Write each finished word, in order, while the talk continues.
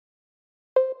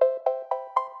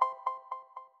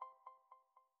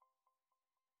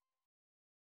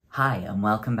Hi and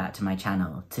welcome back to my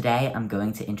channel. Today I'm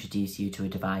going to introduce you to a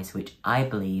device which I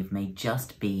believe may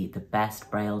just be the best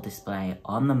braille display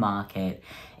on the market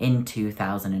in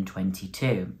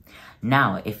 2022.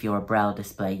 Now, if you're a braille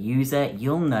display user,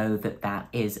 you'll know that that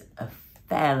is a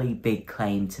fairly big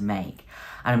claim to make.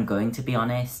 And I'm going to be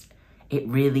honest, it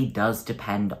really does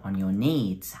depend on your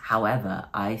needs. However,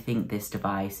 I think this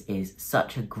device is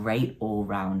such a great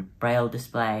all-round braille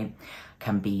display,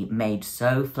 can be made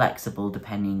so flexible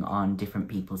depending on different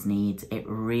people's needs. It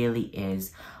really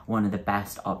is one of the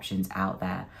best options out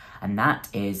there, and that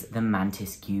is the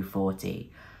Mantis Q40.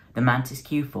 The Mantis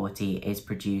Q40 is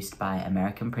produced by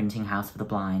American Printing House for the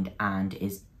Blind and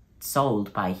is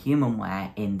sold by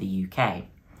Humanware in the UK.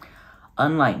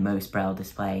 Unlike most braille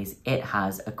displays, it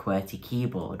has a QWERTY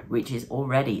keyboard, which is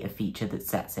already a feature that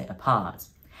sets it apart.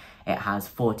 It has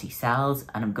 40 cells,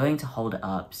 and I'm going to hold it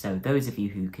up so those of you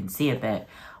who can see a bit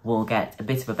will get a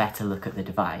bit of a better look at the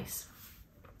device.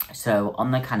 So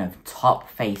on the kind of top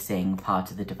facing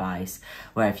part of the device,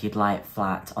 where if you'd lie it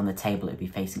flat on the table it would be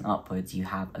facing upwards, you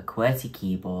have a QWERTY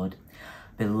keyboard.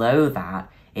 Below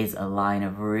that is a line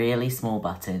of really small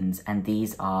buttons, and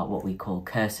these are what we call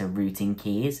cursor routing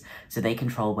keys. So they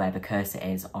control where the cursor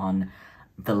is on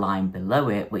the line below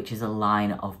it, which is a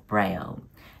line of braille.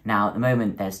 Now at the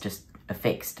moment there's just a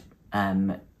fixed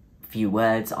few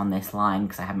words on this line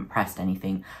because I haven't pressed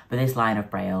anything, but this line of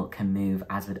braille can move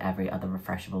as with every other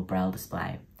refreshable braille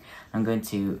display. I'm going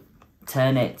to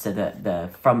turn it so that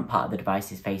the front part of the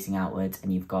device is facing outwards,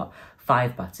 and you've got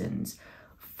 5 buttons.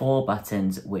 4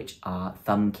 buttons which are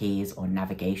thumb keys or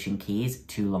navigation keys,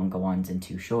 2 longer ones and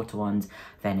 2 shorter ones.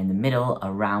 Then in the middle,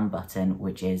 a round button,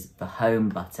 which is the home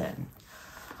button.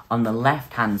 On the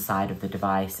left-hand side of the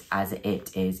device, as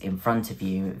it is in front of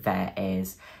you, there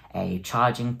is a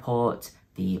charging port,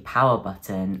 the power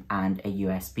button, and a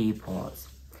USB port.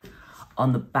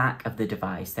 On the back of the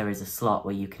device, there is a slot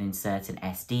where you can insert an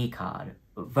SD card,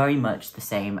 very much the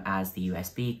same as the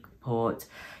USB port.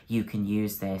 You can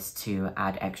use this to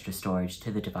add extra storage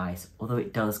to the device, although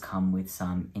it does come with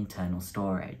some internal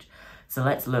storage. So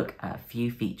let's look at a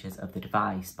few features of the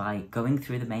device by going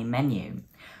through the main menu.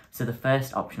 So the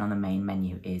first option on the main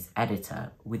menu is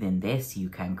Editor. Within this, you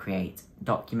can create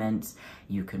documents,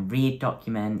 you can read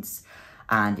documents,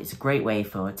 and it's a great way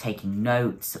for taking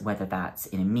notes, whether that's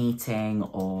in a meeting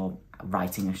or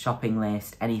writing a shopping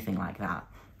list, anything like that.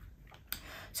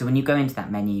 So when you go into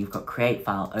that menu, you've got Create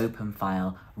File, Open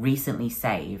File, Recently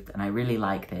Saved, and I really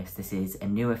like this. This is a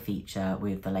newer feature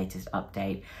with the latest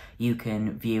update. You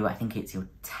can view, I think it's your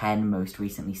 10 most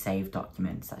recently saved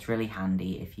documents. That's really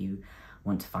handy if you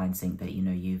want to find something that you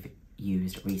know you've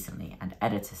used recently. And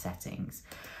Editor Settings.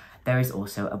 There is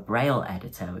also a Braille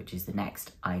editor, which is the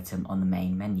next item on the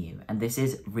main menu. And this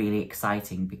is really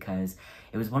exciting because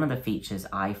it was one of the features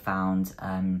I found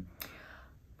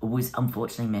was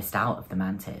unfortunately missed out of the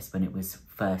Mantis when it was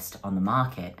first on the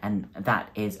market, and that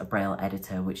is a Braille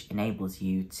editor which enables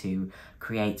you to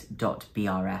create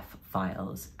 .brf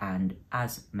files. And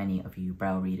as many of you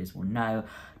Braille readers will know,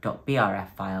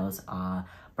 .brf files are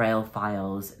Braille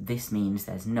files. This means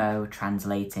there's no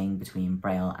translating between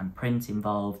Braille and print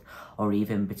involved, or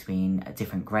even between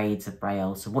different grades of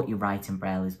Braille. So what you write in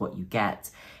Braille is what you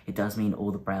get. It does mean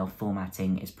all the Braille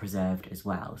formatting is preserved as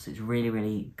well. So it's really,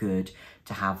 really good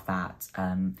to have that,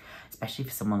 especially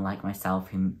for someone like myself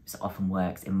who often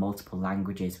works in multiple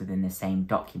languages within the same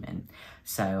document.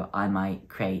 So I might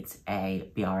create a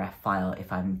BRF file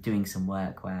if I'm doing some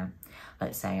work where,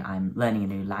 let's say I'm learning a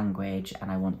new language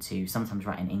and I want to sometimes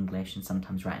write in English and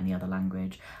sometimes write in the other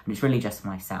language, and it's really just for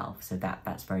myself, so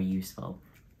that's very useful.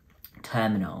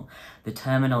 Terminal. The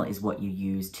terminal is what you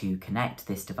use to connect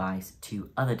this device to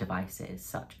other devices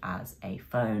such as a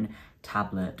phone,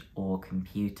 tablet or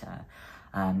computer.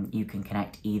 You can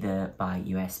connect either by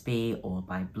USB or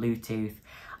by Bluetooth,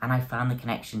 and I found the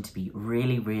connection to be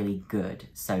really, really good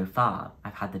so far.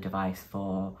 I've had the device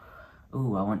for, I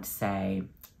want to say,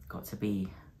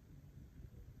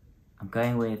 I'm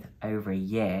going with over a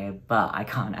year, but I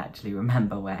can't actually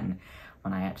remember when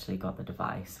I actually got the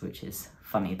device, which is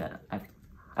funny that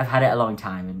I've had it a long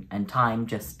time and time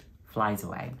just flies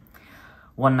away.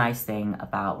 One nice thing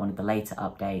about one of the later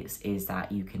updates is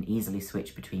that you can easily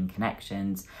switch between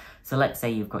connections. So let's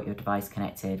say you've got your device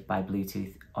connected by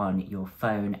Bluetooth on your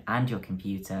phone and your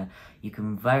computer. You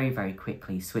can very, very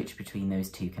quickly switch between those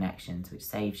 2 connections, which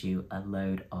saves you a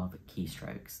load of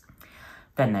keystrokes.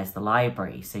 Then there's the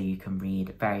library, so you can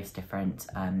read various different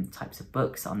types of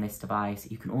books on this device.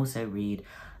 You can also read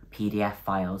PDF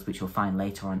files, which you'll find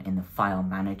later on in the file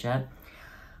manager.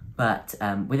 But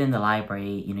within the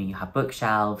library, you have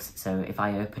bookshelves. So if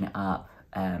I open it up,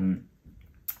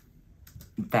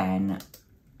 then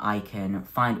I can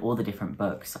find all the different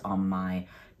books on my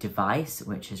device,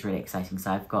 which is really exciting.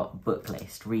 So I've got book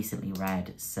list, recently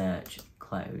read, search,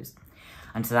 close.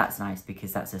 And so that's nice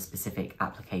because that's a specific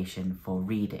application for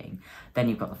reading. Then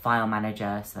you've got the file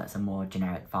manager, so that's a more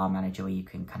generic file manager where you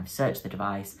can kind of search the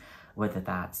device, whether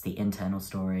that's the internal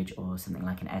storage or something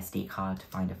like an SD card to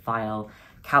find a file.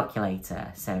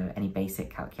 Calculator, so any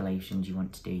basic calculations you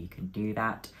want to do, you can do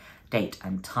that. Date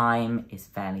and time is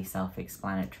fairly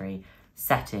self-explanatory.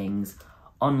 Settings,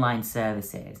 online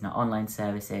services. Now online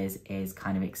services is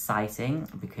kind of exciting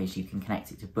because you can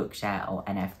connect it to Bookshare or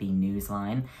NFB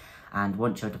Newsline. And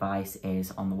once your device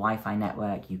is on the Wi-Fi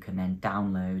network, you can then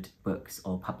download books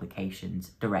or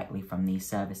publications directly from these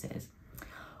services.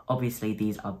 Obviously,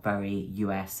 these are very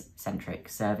US-centric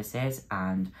services,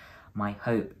 and my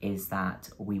hope is that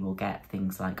we will get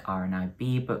things like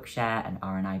RNIB Bookshare and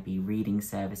RNIB reading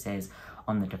services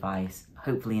on the device,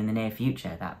 hopefully in the near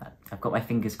future. I've got my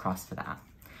fingers crossed for that.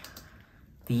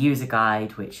 The user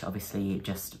guide, which obviously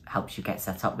just helps you get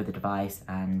set up with the device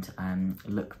and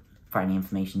look for any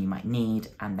information you might need,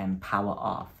 and then power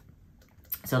off.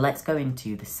 So let's go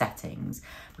into the settings,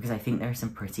 because I think there are some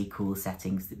pretty cool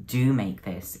settings that do make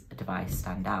this device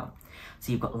stand out.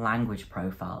 So you've got language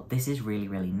profile. This is really,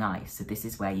 really nice. So this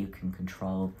is where you can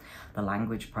control the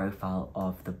language profile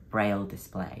of the braille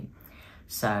display.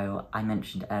 So I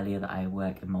mentioned earlier that I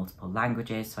work in multiple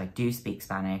languages, so I do speak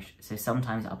Spanish. So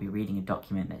sometimes I'll be reading a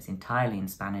document that's entirely in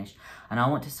Spanish and I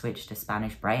want to switch to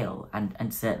Spanish braille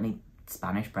and certainly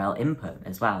Spanish braille input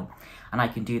as well. And I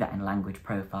can do that in language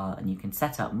profile, and you can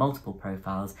set up multiple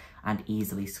profiles and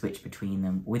easily switch between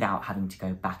them without having to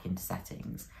go back into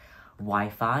settings.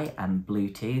 Wi-Fi and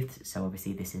Bluetooth, so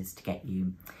obviously this is to get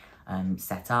you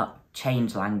set up.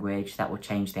 Change language, that will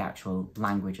change the actual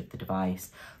language of the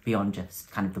device beyond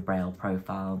just kind of the braille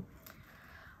profile.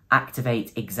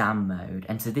 Activate exam mode,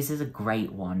 and so this is a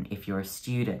great one if you're a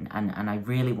student, and I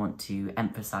really want to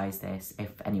emphasize this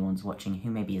if anyone's watching who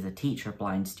maybe is a teacher of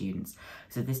blind students.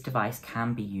 So this device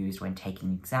can be used when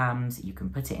taking exams. You can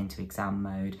put it into exam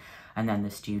mode and then the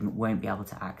student won't be able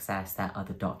to access their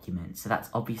other documents. So that's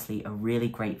obviously a really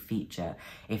great feature.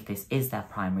 If this is their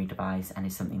primary device and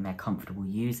is something they're comfortable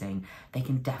using, they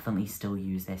can definitely still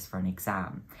use this for an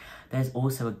exam. There's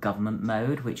also a government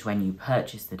mode, which when you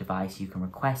purchase the device, you can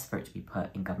request for it to be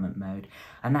put in government mode.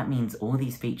 And that means all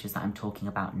these features that I'm talking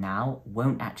about now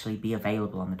won't actually be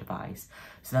available on the device.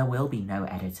 So there will be no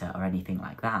editor or anything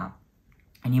like that.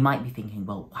 And you might be thinking,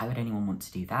 well, why would anyone want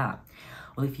to do that?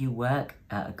 Well, if you work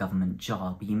at a government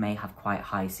job, you may have quite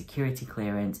high security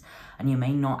clearance, and you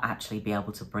may not actually be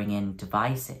able to bring in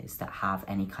devices that have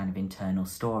any kind of internal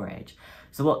storage.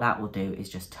 So what that will do is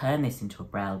just turn this into a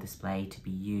braille display to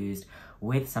be used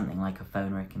with something like a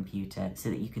phone or a computer so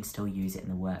that you can still use it in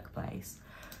the workplace.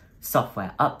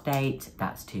 Software update,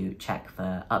 that's to check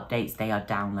for updates. They are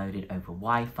downloaded over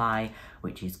Wi-Fi,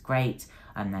 which is great,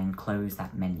 and then close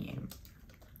that menu.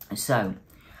 So,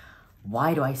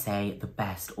 why do I say the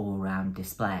best all-round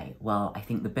display? Well, I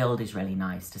think the build is really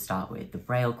nice to start with. The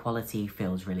braille quality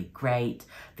feels really great.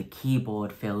 The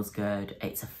keyboard feels good.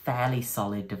 It's a fairly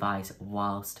solid device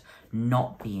whilst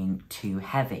not being too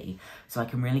heavy. So I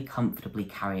can really comfortably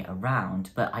carry it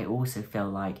around, but I also feel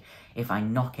like if I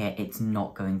knock it, it's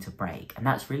not going to break. And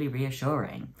that's really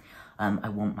reassuring. I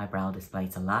want my braille display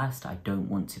to last. I don't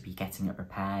want to be getting it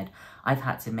repaired. I've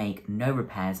had to make no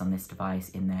repairs on this device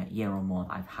in the year or more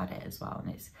that I've had it as well,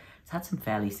 and it's had some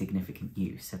fairly significant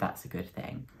use, so that's a good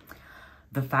thing.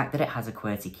 The fact that it has a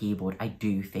QWERTY keyboard I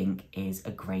do think is a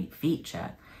great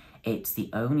feature. It's the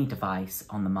only device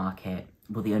on the market,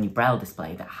 well, the only braille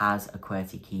display that has a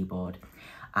QWERTY keyboard.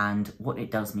 And what it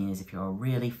does mean is if you're a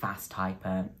really fast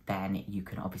typer, then you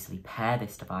can obviously pair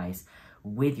this device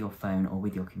with your phone or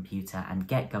with your computer and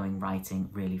get going writing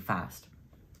really fast.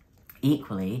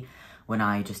 Equally, when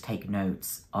I just take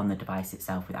notes on the device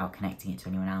itself without connecting it to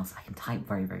anyone else, I can type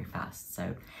very, very fast.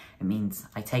 So it means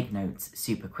I take notes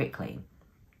super quickly.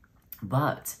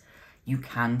 But you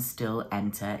can still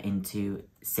enter into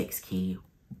 6-key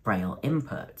braille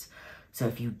input. So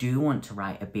if you do want to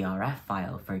write a BRF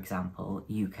file, for example,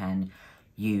 you can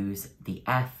use the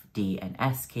F, D and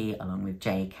S key along with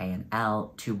J, K and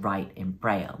L to write in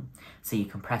braille. So you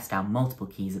can press down multiple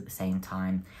keys at the same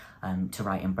time to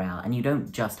write in braille. And you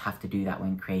don't just have to do that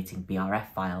when creating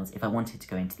BRF files. If I wanted to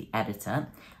go into the editor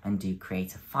and do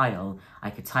create a file, I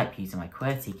could type using my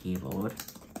QWERTY keyboard.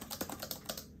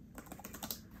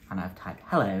 And I've typed,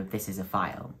 hello, this is a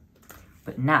file.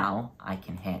 But now I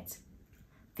can hit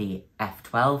the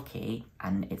F12 key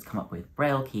and it's come up with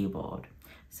braille keyboard.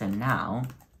 So now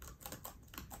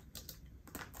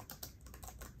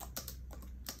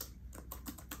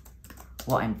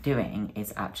what I'm doing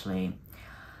is actually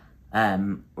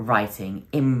writing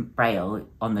in braille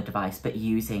on the device, but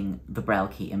using the braille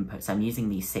key input. So I'm using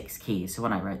these 6 keys. So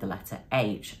when I wrote the letter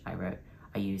H,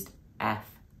 I used F,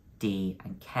 D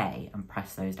and K and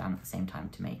pressed those down at the same time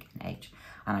to make an H.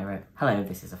 And I wrote, hello,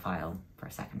 this is a file for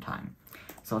a second time.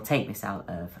 So I'll take this out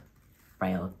of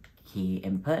braille key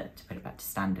input to put it back to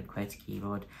standard QWERTY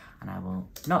keyboard, and I will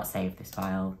not save this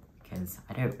file because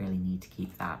I don't really need to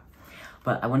keep that.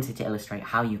 But I wanted to illustrate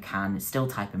how you can still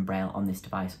type in braille on this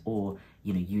device, or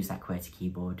use that QWERTY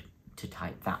keyboard to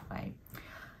type that way.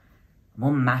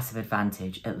 One massive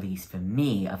advantage, at least for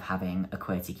me, of having a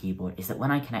QWERTY keyboard is that when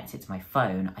I connect it to my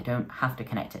phone, I don't have to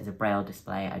connect it as a braille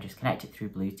display. I just connect it through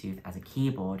Bluetooth as a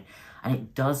keyboard. And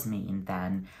it does mean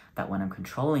then that when I'm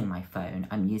controlling my phone,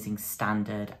 I'm using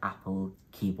standard Apple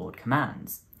keyboard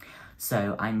commands.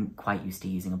 So I'm quite used to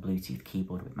using a Bluetooth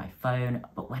keyboard with my phone,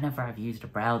 but whenever I've used a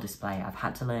braille display, I've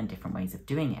had to learn different ways of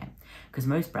doing it, because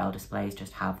most braille displays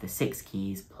just have the 6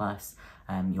 keys plus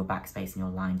your backspace and your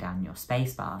line down and your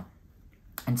space bar.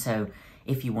 And so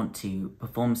if you want to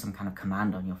perform some kind of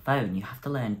command on your phone, you have to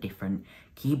learn different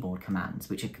keyboard commands,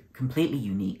 which are completely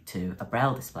unique to a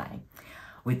braille display.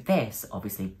 With this,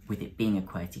 obviously, with it being a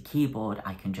QWERTY keyboard,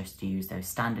 I can just use those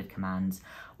standard commands,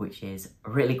 which is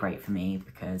really great for me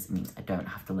because it means I don't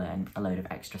have to learn a load of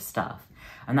extra stuff.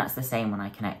 And that's the same when I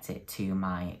connect it to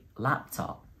my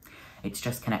laptop. It's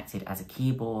just connected as a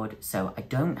keyboard, so I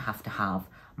don't have to have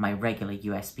my regular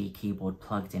USB keyboard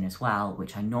plugged in as well,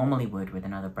 which I normally would with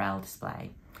another braille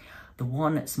display. The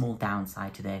one small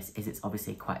downside to this is it's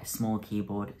obviously quite a small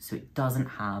keyboard, so it doesn't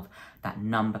have that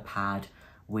number pad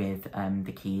with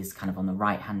the keys kind of on the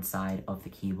right hand side of the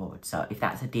keyboard. So if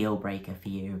that's a deal breaker for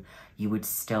you, you would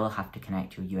still have to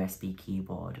connect your USB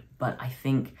keyboard. But I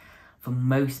think for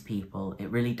most people, it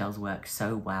really does work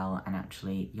so well, and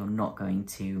actually you're not going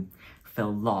to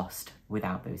feel lost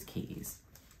without those keys.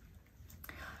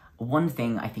 One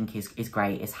thing I think is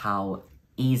great is how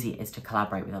easy it is to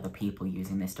collaborate with other people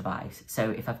using this device.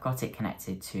 So if I've got it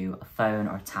connected to a phone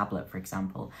or a tablet, for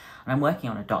example, and I'm working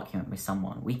on a document with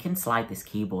someone, we can slide this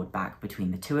keyboard back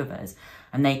between the two of us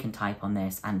and they can type on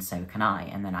this and so can I.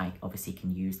 And then I obviously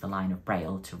can use the line of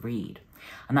braille to read.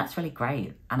 And that's really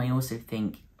great. And I also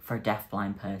think for a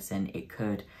deafblind person, it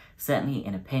could certainly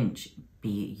in a pinch be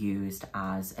used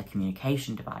as a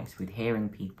communication device with hearing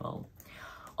people.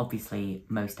 Obviously,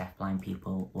 most deafblind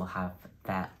people will have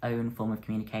their own form of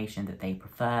communication that they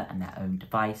prefer and their own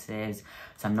devices.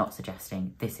 So I'm not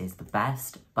suggesting this is the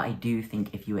best, but I do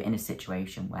think if you were in a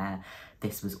situation where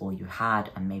this was all you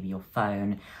had and maybe your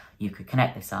phone, you could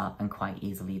connect this up and quite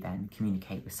easily then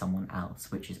communicate with someone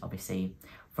else, which is obviously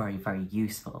very, very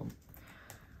useful.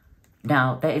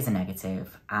 Now, there is a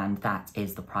negative, and that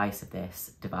is the price of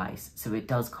this device. So it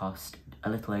does cost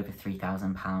a little over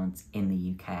 £3,000 in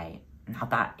the UK. Now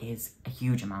that is a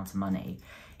huge amount of money.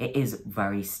 It is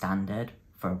very standard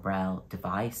for a braille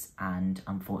device, and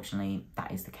unfortunately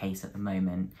that is the case at the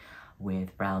moment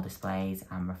with braille displays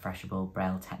and refreshable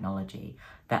braille technology.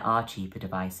 There are cheaper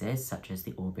devices such as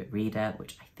the Orbit Reader,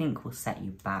 which I think will set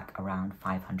you back around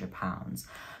 £500.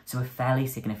 So a fairly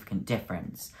significant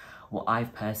difference. What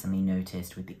I've personally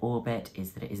noticed with the Orbit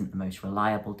is that it isn't the most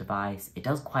reliable device. It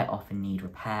does quite often need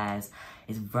repairs.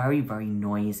 It's very, very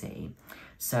noisy.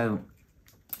 So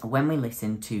when we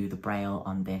listen to the braille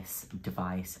on this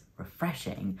device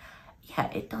refreshing,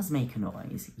 yeah, it does make a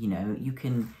noise. You know, you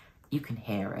can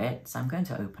hear it. So I'm going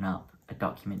to open up a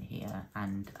document here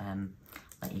and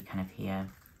let you kind of hear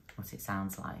what it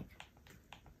sounds like.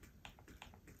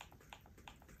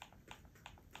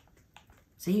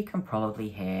 So you can probably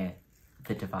hear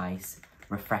the device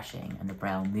refreshing and the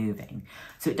braille moving.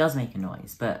 So it does make a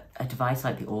noise, but a device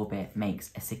like the Orbit makes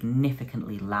a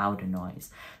significantly louder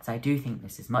noise. So I do think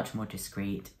this is much more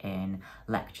discreet in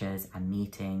lectures and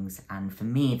meetings, and for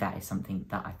me that is something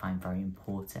that I find very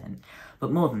important.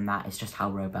 But more than that, it's just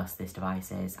how robust this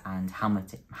device is and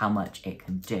how much it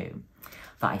can do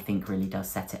that I think really does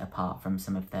set it apart from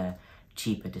some of the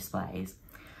cheaper displays.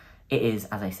 It is,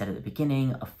 as I said at the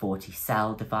beginning, a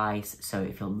 40-cell device, so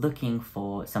if you're looking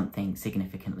for something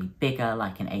significantly bigger,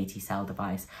 like an 80-cell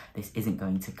device, this isn't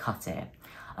going to cut it.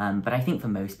 But I think for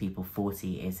most people,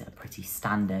 40 is a pretty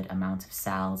standard amount of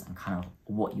cells and kind of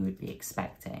what you would be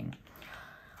expecting.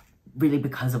 Really,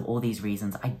 because of all these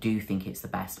reasons, I do think it's the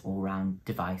best all-round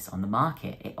device on the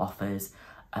market. It offers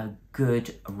a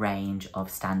good range of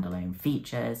standalone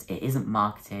features. It isn't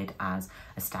marketed as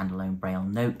a standalone braille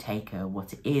note taker.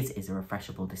 What it is a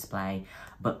refreshable display,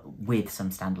 but with some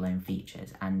standalone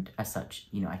features. And as such,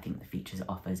 you know, I think the features it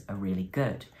offers are really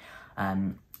good.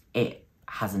 It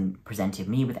hasn't presented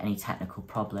me with any technical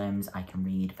problems. I can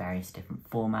read various different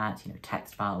formats, you know,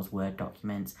 text files, Word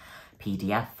documents,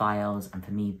 PDF files, and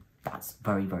for me, that's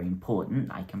very, very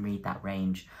important. I can read that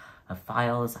range of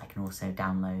files. I can also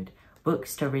download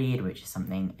books to read, which is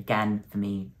something, again, for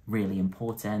me, really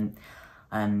important.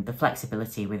 The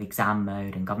flexibility with exam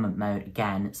mode and government mode,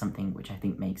 again, something which I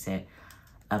think makes it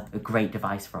a great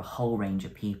device for a whole range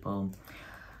of people.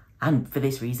 And for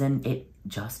this reason, it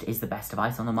just is the best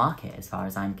device on the market as far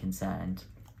as I'm concerned.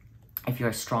 If you're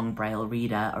a strong Braille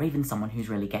reader, or even someone who's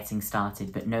really getting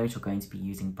started but knows you're going to be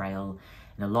using Braille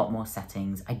in a lot more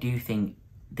settings, I do think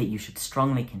that you should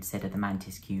strongly consider the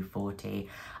Mantis Q40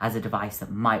 as a device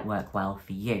that might work well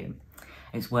for you.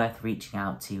 It's worth reaching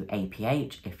out to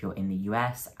APH if you're in the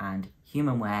US and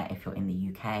Humanware if you're in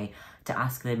the UK to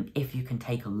ask them if you can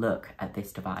take a look at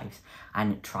this device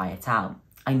and try it out.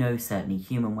 I know certainly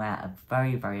Humanware are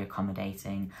very, very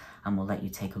accommodating and will let you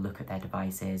take a look at their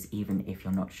devices even if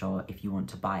you're not sure if you want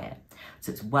to buy it.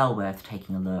 So it's well worth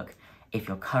taking a look if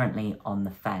you're currently on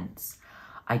the fence.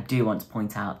 I do want to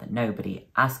point out that nobody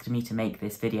asked me to make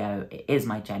this video. It is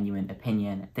my genuine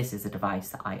opinion. This is a device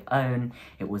that I own.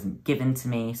 It wasn't given to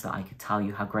me so I could tell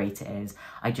you how great it is.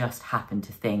 I just happen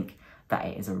to think that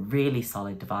it is a really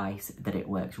solid device, that it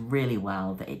works really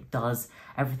well, that it does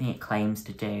everything it claims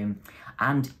to do,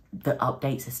 and the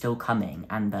updates are still coming,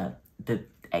 and the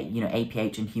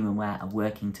APH and Humanware are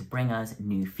working to bring us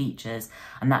new features,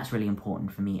 and that's really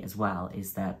important for me as well,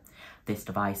 is that this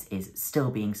device is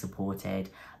still being supported,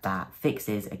 that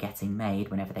fixes are getting made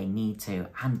whenever they need to,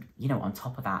 and, you know, on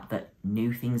top of that, that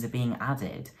new things are being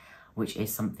added, which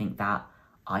is something that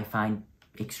I find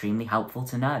extremely helpful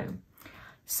to know.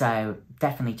 So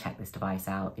definitely check this device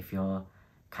out if you're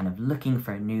kind of looking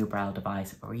for a new Braille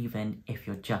device, or even if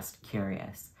you're just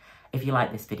curious. If you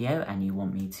like this video and you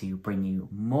want me to bring you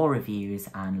more reviews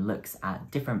and looks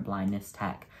at different blindness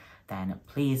tech, then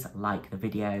please like the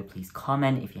video, please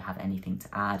comment if you have anything to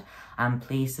add, and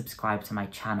please subscribe to my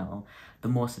channel. The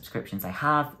more subscriptions I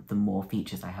have, the more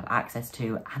features I have access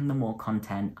to, and the more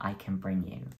content I can bring you.